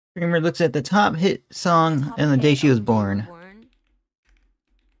Streamer looks at the top hit song and the day she was born.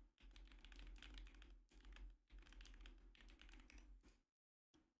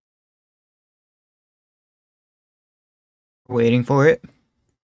 Waiting for it.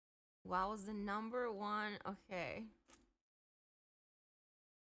 What was the number one? Okay.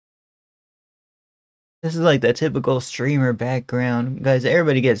 This is like the typical streamer background. Guys,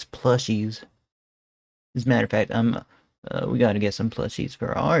 everybody gets plushies. As a matter of fact, we gotta get some plushies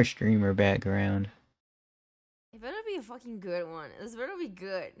for our streamer background. It better be a fucking good one. This better be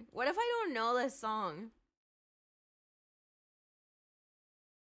good. What if I don't know this song?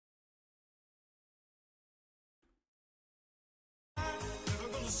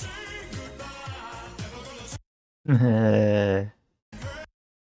 I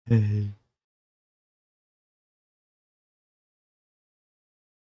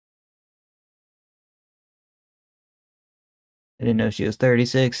didn't know she was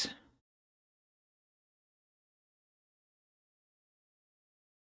 36.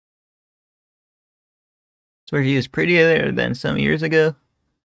 Swear she was prettier than some years ago.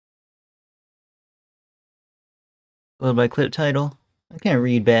 Followed by clip title. I can't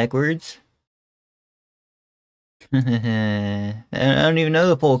read backwards. I don't even know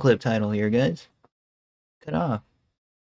the full clip title here, guys. Cut off.